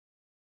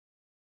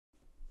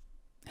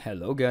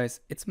Hello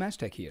guys, it's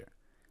MashTec here.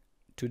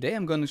 Today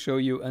I'm going to show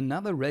you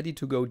another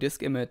ready-to-go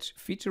disk image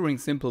featuring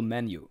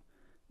SimpleMenu,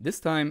 this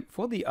time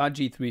for the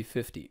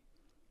RG350.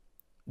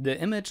 The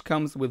image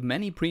comes with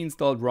many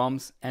pre-installed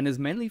ROMs and is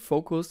mainly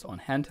focused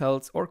on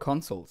handhelds or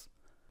consoles.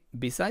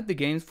 Beside the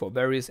games for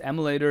various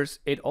emulators,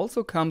 it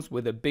also comes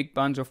with a big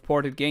bunch of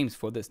ported games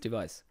for this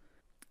device.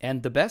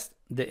 And the best,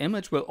 the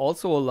image will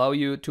also allow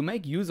you to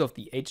make use of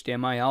the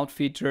HDMI-out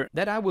feature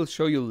that I will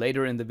show you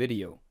later in the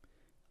video.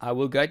 I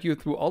will guide you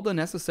through all the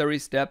necessary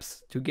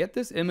steps to get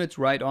this image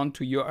right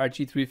onto your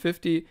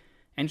RG350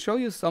 and show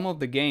you some of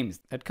the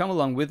games that come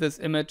along with this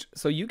image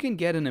so you can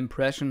get an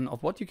impression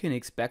of what you can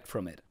expect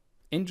from it.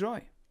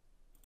 Enjoy!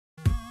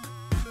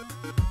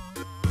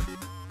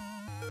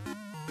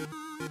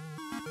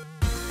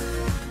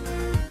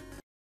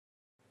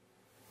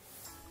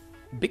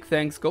 Big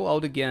thanks go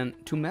out again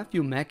to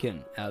Matthew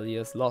Mackin,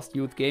 alias Lost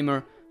Youth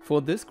Gamer,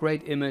 for this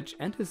great image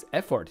and his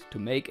effort to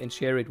make and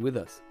share it with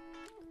us.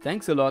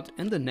 Thanks a lot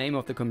in the name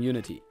of the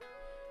community.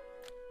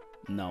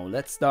 Now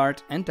let's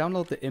start and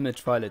download the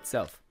image file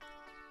itself.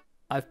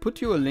 I've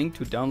put you a link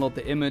to download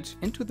the image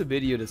into the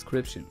video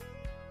description.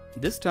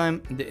 This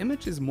time the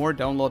image is more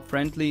download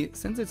friendly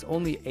since it's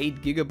only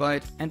 8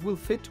 GB and will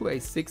fit to a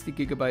 60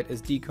 GB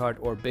SD card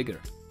or bigger.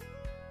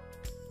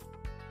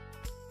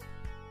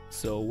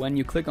 So when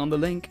you click on the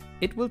link,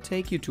 it will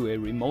take you to a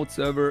remote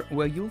server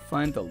where you'll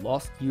find the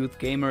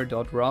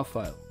lostyouthgamer.raw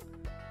file.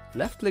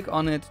 Left click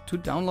on it to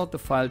download the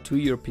file to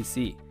your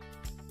PC.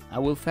 I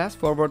will fast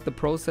forward the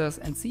process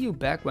and see you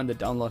back when the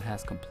download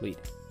has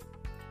completed.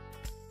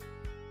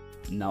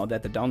 Now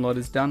that the download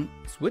is done,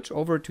 switch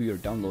over to your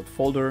download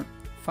folder,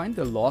 find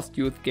the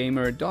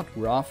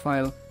lostyouthgamer.raw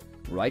file,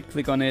 right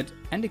click on it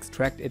and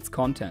extract its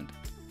content.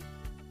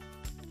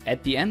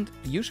 At the end,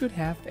 you should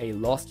have a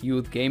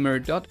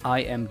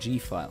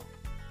lostyouthgamer.img file.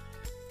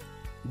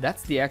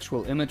 That's the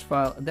actual image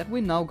file that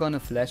we're now gonna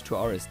flash to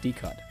our SD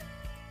card.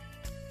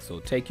 So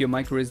take your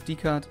microSD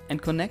card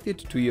and connect it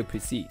to your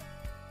PC.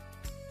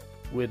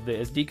 With the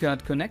SD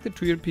card connected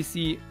to your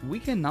PC, we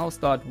can now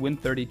start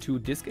Win32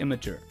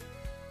 DiskImager.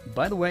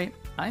 By the way,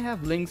 I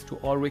have links to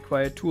all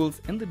required tools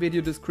in the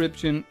video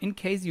description in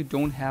case you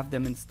don't have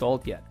them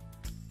installed yet.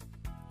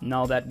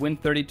 Now that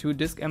Win32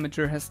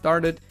 DiskImager has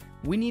started,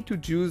 we need to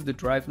choose the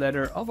drive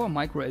letter of our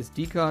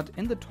microSD card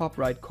in the top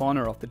right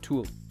corner of the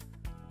tool.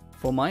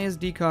 For my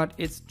SD card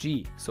it's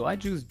G, so I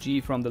choose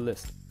G from the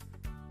list.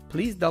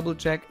 Please double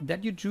check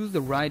that you choose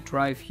the right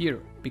drive here,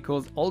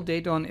 because all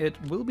data on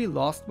it will be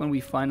lost when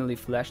we finally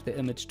flash the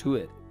image to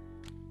it.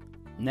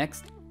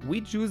 Next,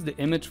 we choose the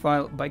image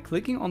file by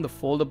clicking on the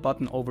folder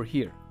button over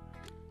here.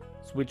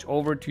 Switch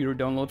over to your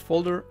download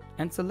folder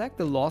and select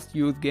the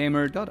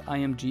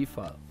lostyouthgamer.img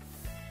file.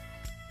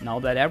 Now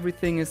that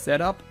everything is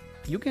set up,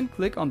 you can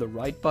click on the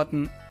right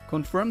button,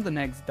 confirm the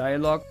next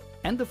dialog,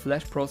 and the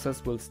flash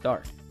process will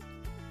start.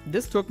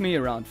 This took me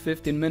around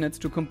 15 minutes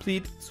to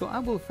complete, so I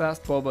will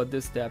fast forward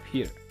this step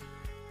here.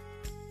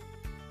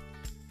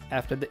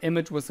 After the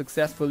image was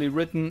successfully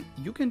written,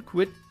 you can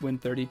quit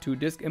Win32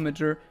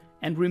 DiskImager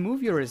and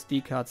remove your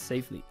SD card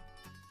safely.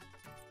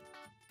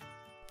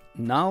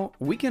 Now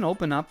we can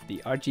open up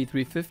the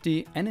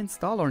RG350 and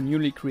install our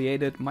newly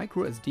created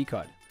microSD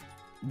card.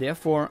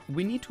 Therefore,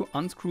 we need to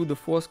unscrew the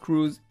 4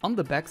 screws on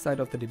the back side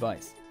of the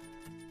device.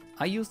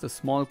 I used a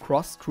small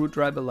cross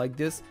screwdriver like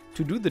this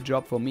to do the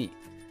job for me.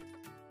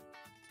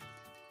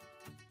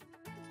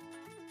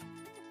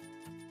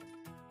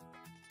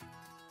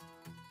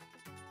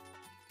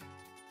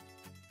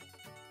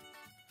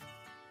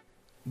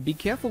 Be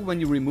careful when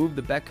you remove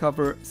the back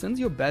cover, since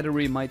your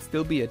battery might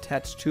still be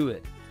attached to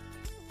it.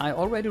 I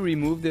already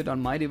removed it on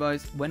my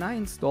device when I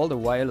installed a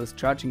wireless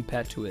charging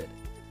pad to it.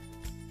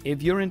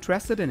 If you're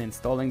interested in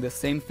installing the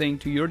same thing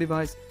to your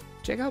device,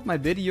 check out my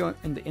video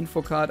in the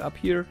info card up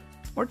here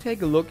or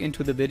take a look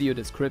into the video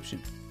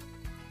description.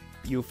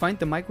 You'll find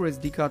the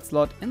microSD card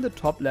slot in the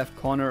top left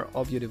corner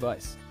of your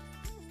device.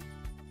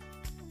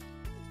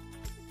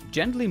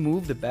 Gently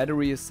move the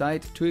battery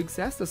aside to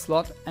access the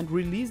slot and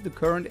release the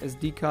current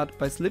SD card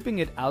by slipping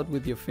it out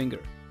with your finger.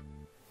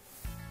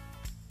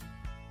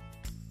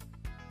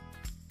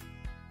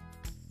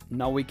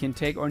 Now we can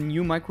take our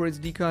new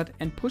microSD card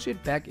and push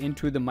it back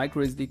into the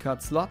microSD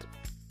card slot.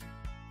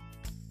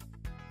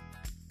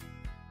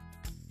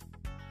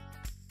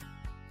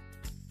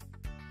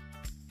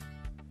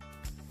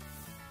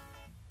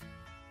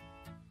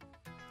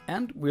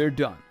 And we're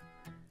done.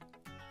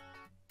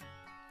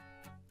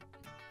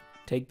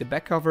 Take the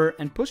back cover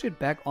and push it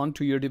back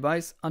onto your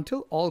device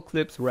until all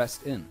clips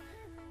rest in.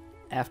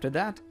 After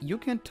that, you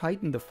can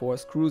tighten the 4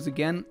 screws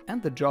again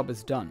and the job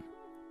is done.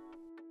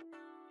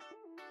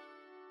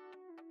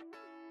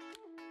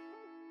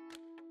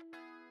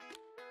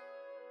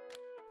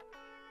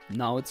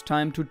 Now it's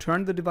time to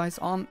turn the device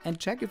on and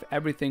check if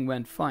everything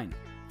went fine.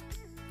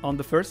 On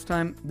the first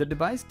time, the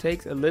device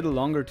takes a little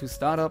longer to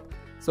start up,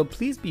 so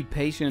please be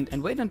patient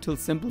and wait until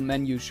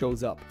SimpleMenu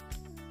shows up.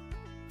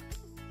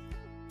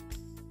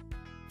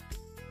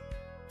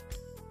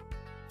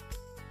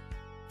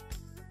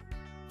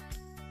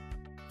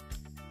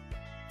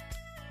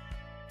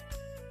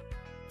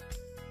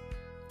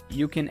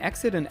 You can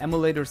exit an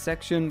emulator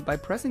section by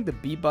pressing the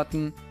B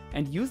button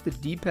and use the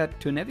D-pad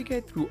to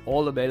navigate through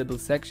all available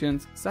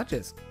sections such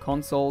as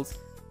consoles,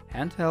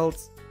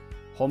 handhelds,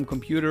 home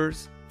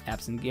computers,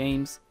 apps and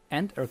games,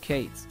 and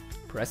arcades.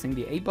 Pressing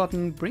the A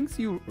button brings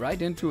you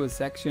right into a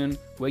section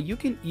where you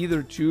can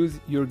either choose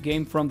your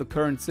game from the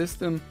current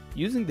system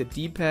using the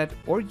D-pad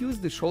or use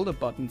the shoulder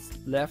buttons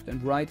left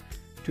and right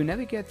to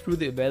navigate through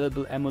the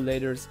available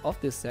emulators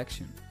of this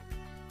section.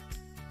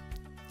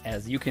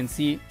 As you can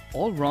see,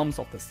 all ROMs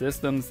of the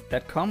systems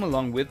that come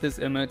along with this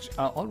image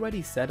are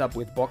already set up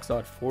with box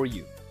art for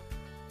you.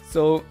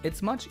 So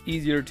it's much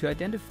easier to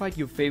identify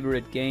your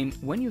favorite game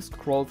when you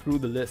scroll through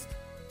the list.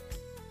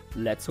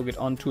 Let's hook it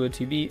onto a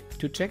TV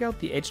to check out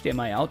the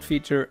HDMI-out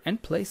feature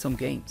and play some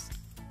games.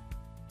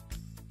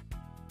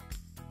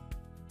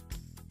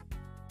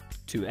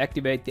 To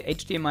activate the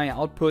HDMI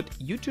output,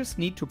 you just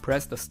need to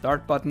press the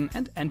start button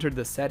and enter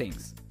the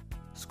settings.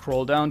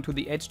 Scroll down to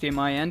the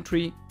HDMI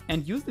entry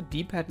and use the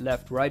D-pad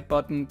left-right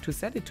button to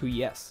set it to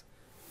yes.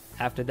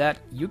 After that,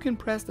 you can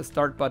press the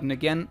start button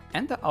again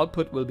and the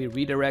output will be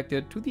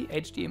redirected to the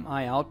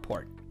HDMI-out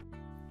port.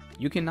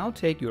 You can now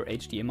take your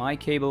HDMI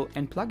cable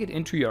and plug it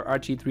into your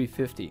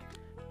RG350.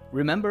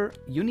 Remember,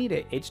 you need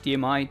a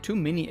HDMI to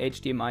mini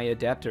HDMI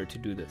adapter to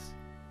do this.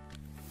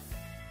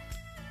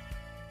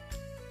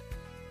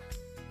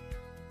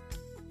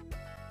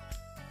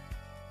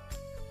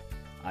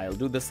 I'll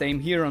do the same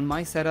here on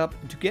my setup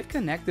to get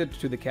connected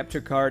to the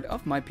capture card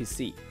of my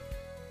PC.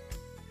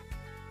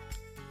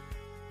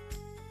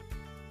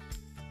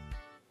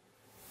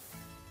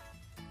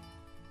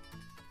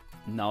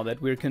 Now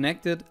that we're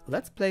connected,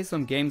 let's play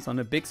some games on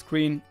a big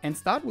screen and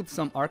start with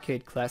some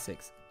arcade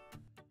classics.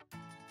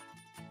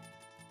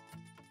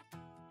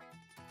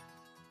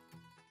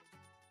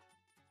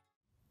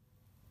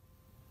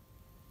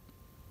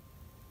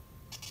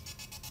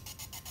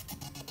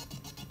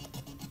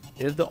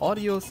 If the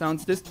audio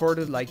sounds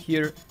distorted like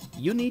here,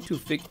 you need to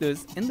fix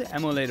this in the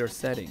emulator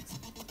settings.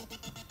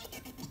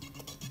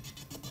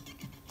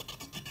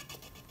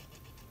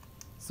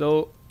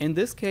 So in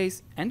this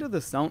case, enter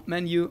the sound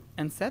menu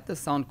and set the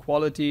sound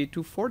quality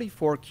to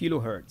 44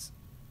 kHz.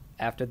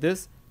 After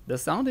this, the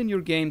sound in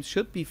your game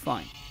should be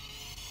fine.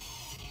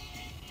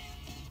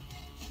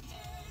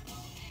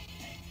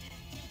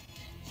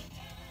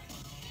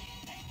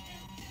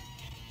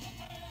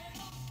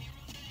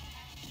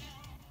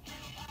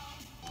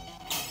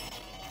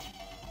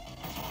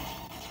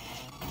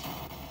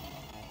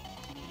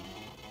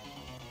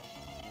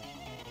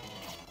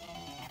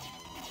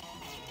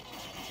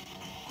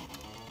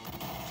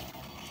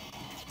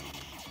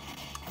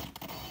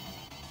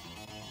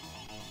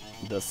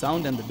 The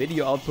sound and the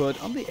video output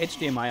on the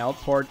HDMI out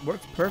port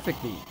works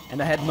perfectly,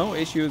 and I had no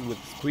issues with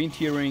screen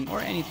tearing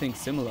or anything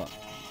similar.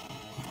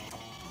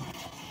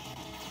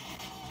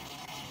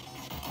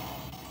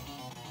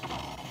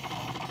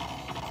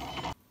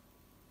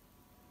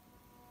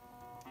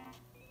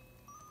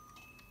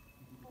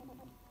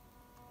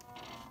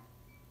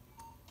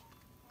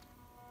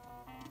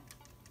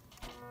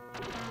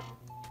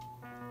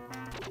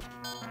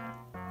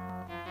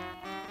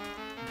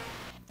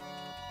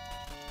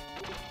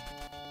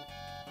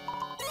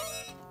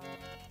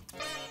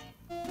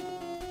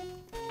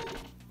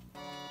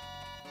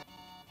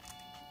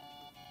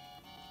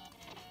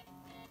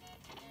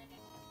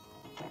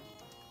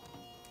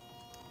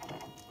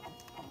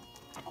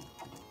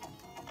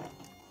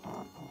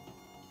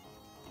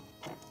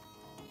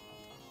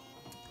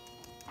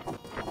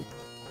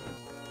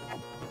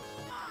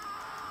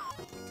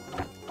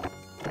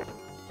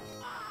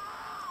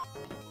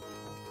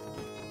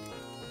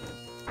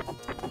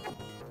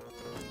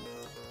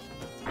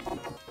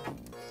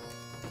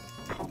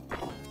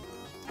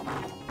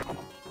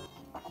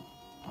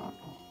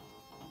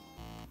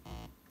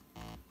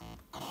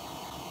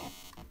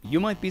 You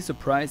might be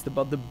surprised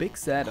about the big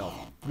set of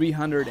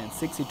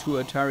 362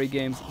 Atari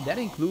games that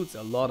includes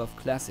a lot of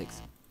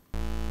classics.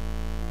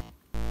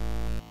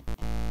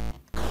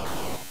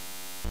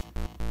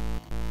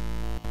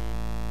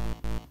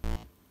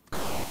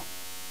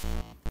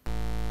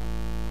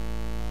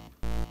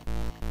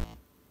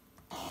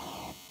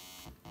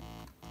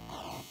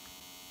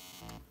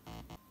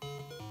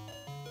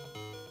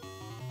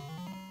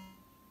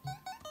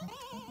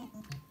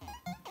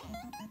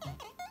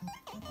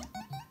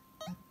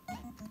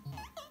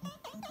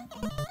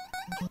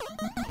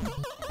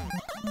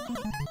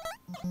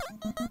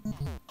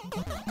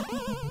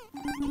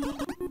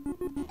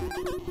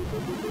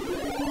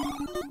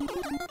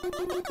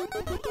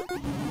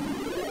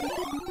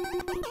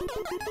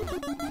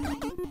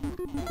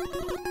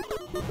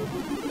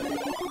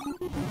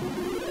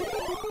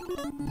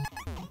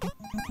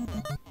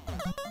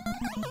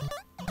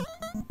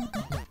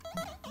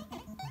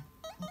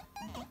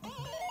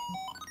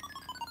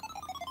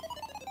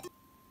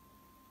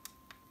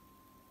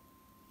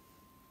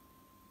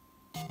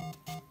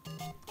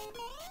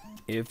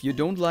 If you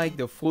don't like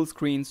the full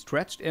screen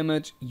stretched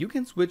image, you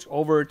can switch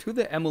over to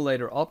the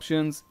emulator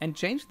options and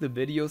change the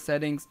video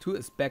settings to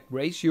aspect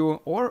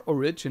ratio or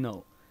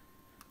original.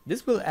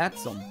 This will add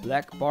some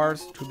black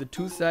bars to the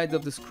two sides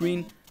of the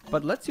screen,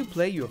 but lets you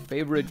play your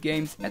favorite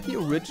games at the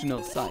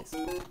original size.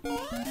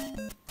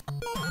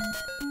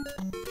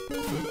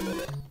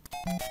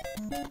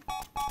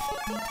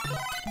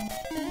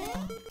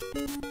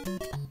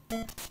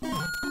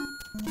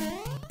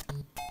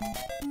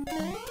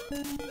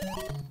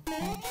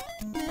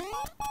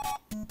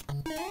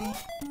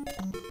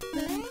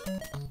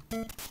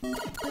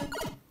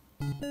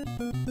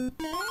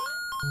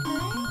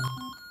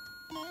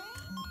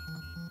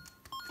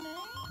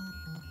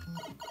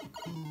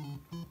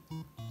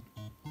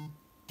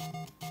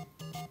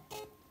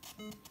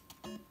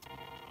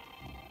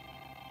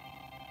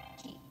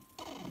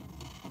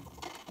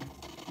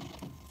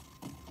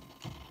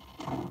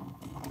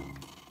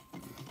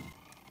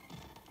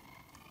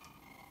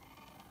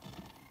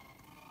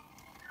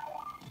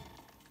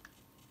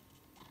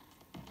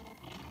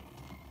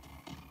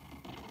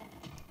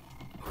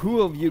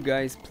 Who of you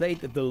guys played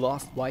The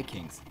Lost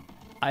Vikings?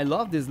 I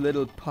love this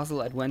little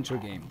puzzle adventure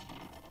game.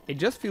 It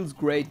just feels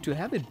great to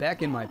have it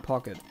back in my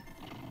pocket.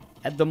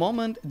 At the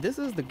moment, this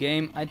is the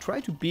game I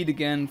try to beat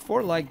again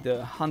for like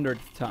the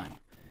 100th time.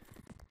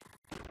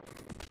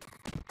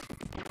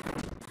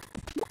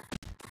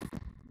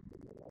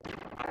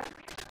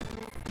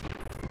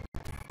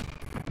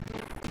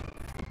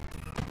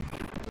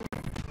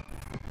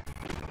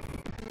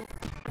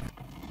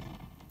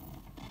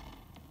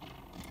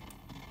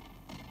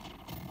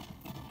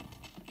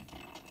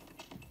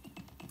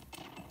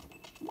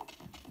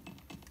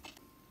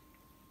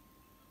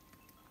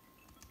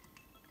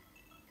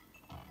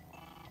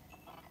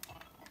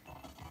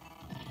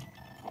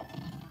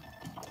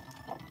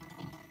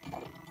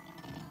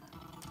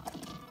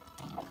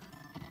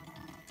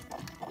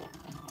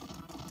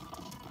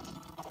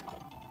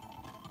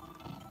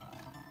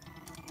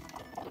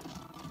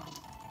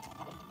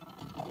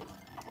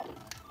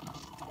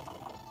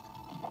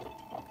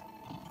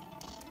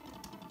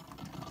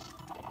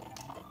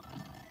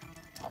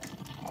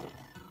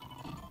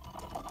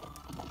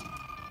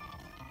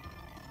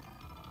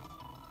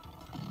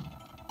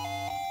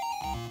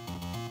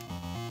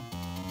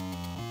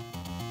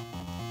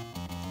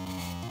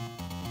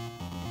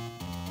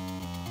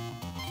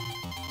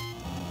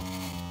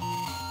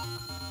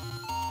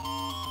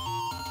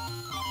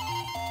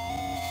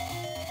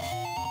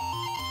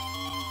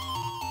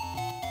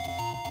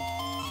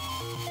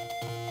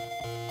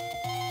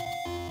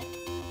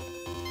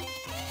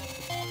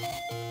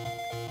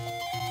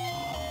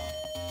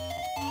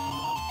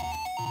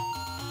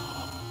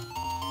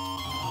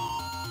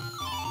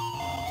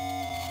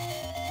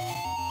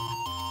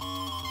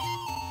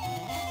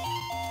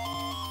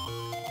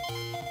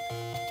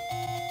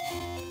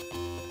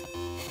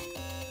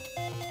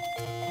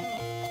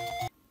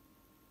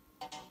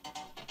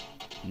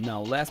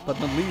 Now last but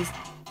not least,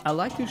 I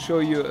like to show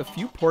you a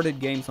few ported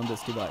games on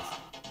this device.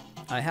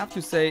 I have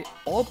to say,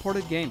 all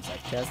ported games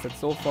I've tested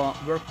so far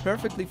were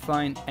perfectly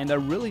fine and are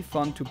really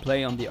fun to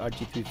play on the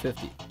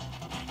RG350.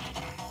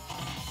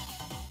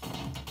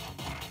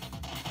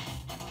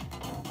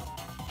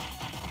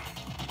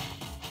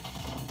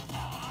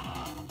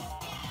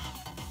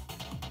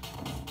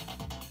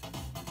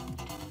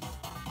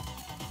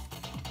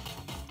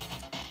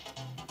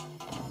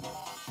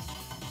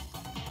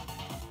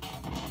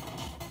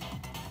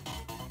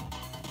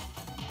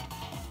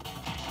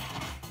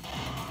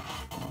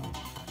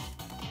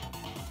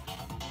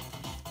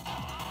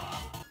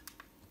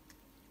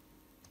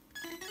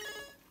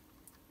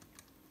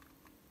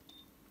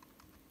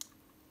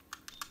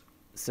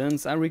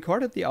 Since I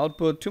recorded the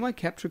output to my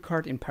capture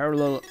card in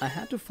parallel, I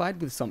had to fight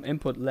with some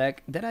input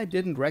lag that I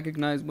didn't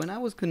recognize when I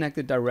was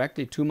connected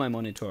directly to my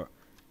monitor.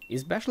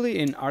 Especially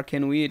in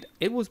Arkanoid,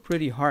 it was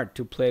pretty hard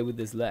to play with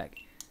this lag.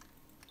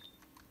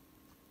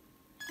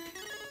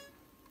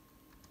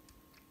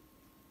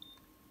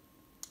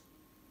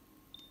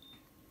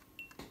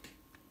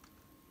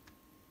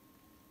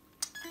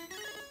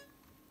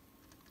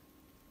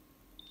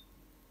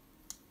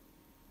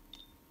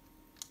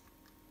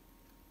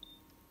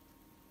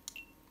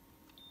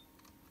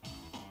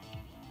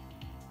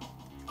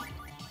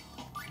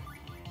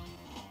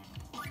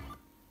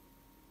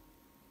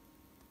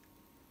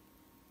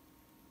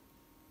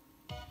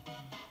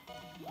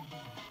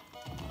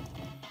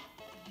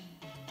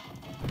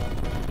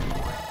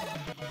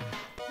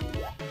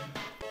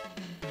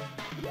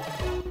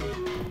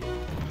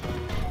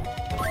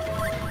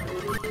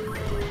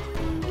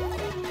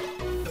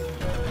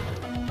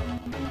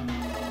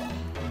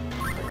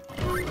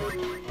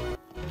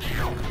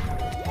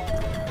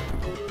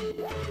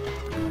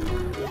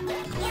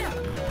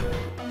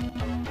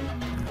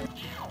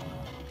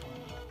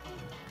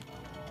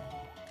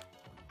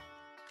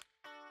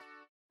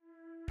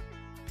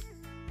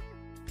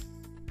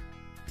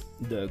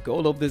 The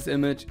goal of this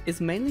image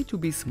is mainly to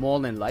be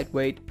small and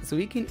lightweight, so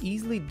you can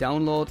easily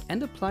download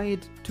and apply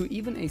it to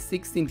even a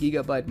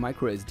 16GB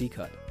microSD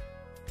card.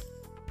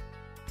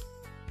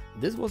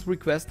 This was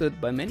requested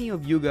by many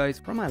of you guys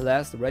from my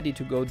last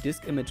Ready-To-Go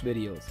DiskImage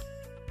videos.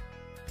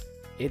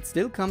 It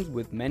still comes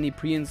with many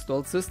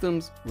pre-installed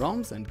systems,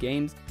 ROMs and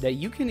games that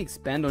you can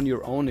expand on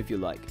your own if you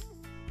like.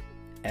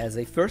 As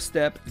a first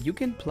step, you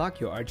can plug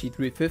your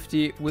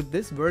RG350 with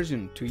this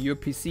version to your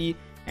PC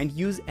and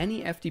use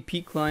any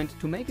FTP client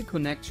to make a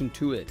connection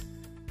to it.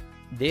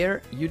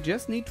 There, you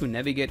just need to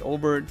navigate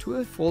over to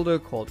a folder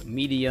called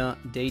Media,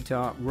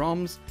 Data,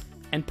 ROMs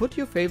and put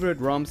your favorite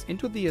ROMs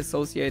into the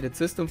associated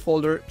system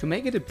folder to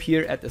make it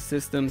appear at the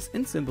systems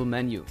in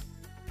SimpleMenu.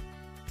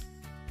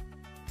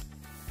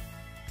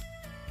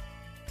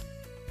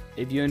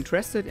 If you're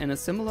interested in a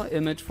similar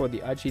image for the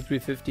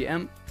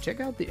RG350M, check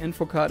out the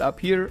info card up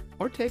here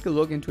or take a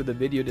look into the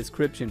video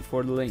description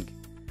for the link.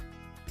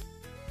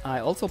 I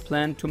also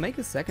plan to make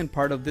a second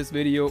part of this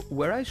video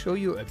where I show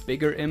you a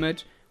bigger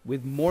image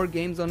with more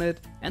games on it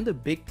and a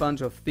big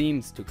bunch of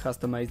themes to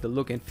customize the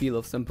look and feel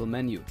of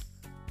SimpleMenu.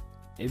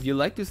 If you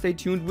like to stay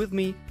tuned with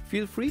me,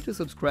 feel free to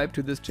subscribe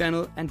to this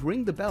channel and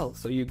ring the bell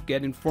so you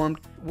get informed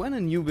when a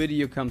new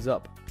video comes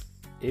up.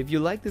 If you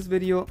like this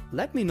video,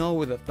 let me know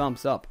with a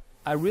thumbs up.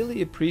 I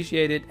really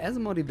appreciate it as a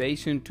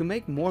motivation to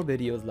make more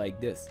videos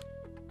like this.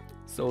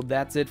 So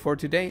that's it for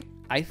today.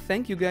 I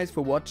thank you guys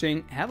for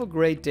watching, have a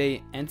great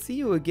day and see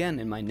you again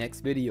in my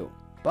next video.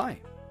 Bye!